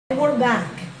we're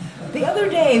back. The other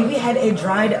day we had a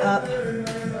dried up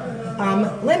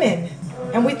lemon,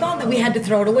 and we thought that we had to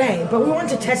throw it away, but we wanted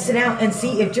to test it out and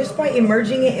see if just by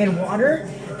immerging it in water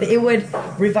that it would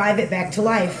revive it back to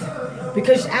life.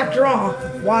 Because after all,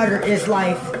 water is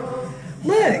life.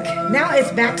 Look, now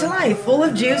it's back to life, full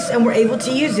of juice, and we're able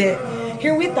to use it.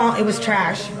 Here we thought it was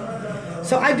trash.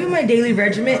 So I do my daily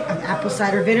regimen of apple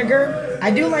cider vinegar.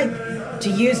 I do like to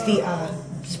use the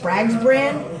Sprague's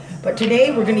brand, but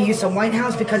today we're going to use some White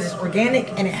House because it's organic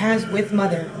and it has with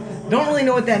mother. Don't really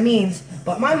know what that means,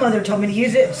 but my mother told me to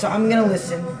use it, so I'm going to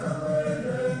listen.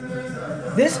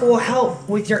 This will help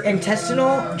with your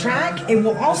intestinal tract. It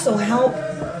will also help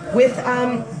with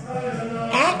acne.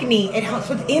 It helps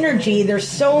with energy. There's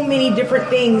so many different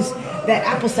things that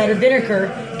apple cider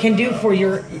vinegar can do for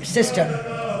your system.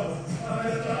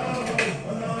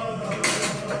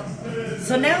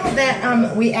 So now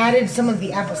that we added some of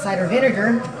the apple cider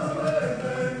vinegar,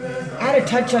 add a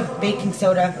touch of baking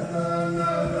soda.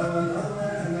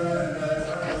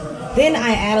 Then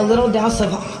I add a little douse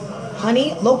of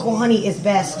honey. Local honey is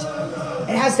best.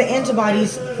 It has the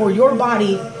antibodies for your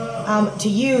body to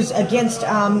use against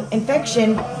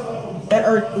infection that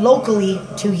are locally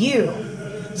to you.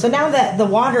 So now that the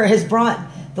water has brought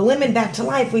the lemon back to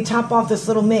life, we top off this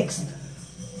little mix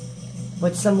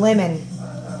with some lemon.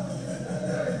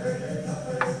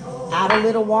 Add a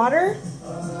little water,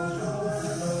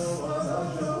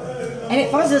 and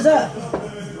it fuzzes up.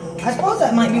 I suppose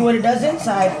that might be what it does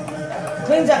inside.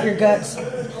 Cleans out your guts,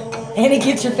 and it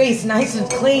gets your face nice and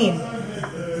clean.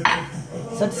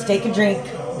 So let's take a drink.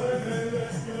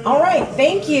 All right,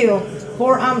 thank you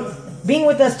for being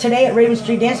with us today at Raven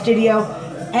Street Dance Studio,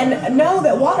 and know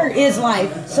that water is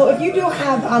life. So if you do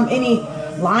have any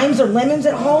limes or lemons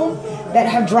at home that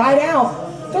have dried out,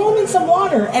 throw them in some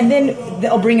water, and then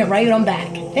they'll bring it right on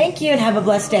back. Thank you, and have a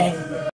blessed day.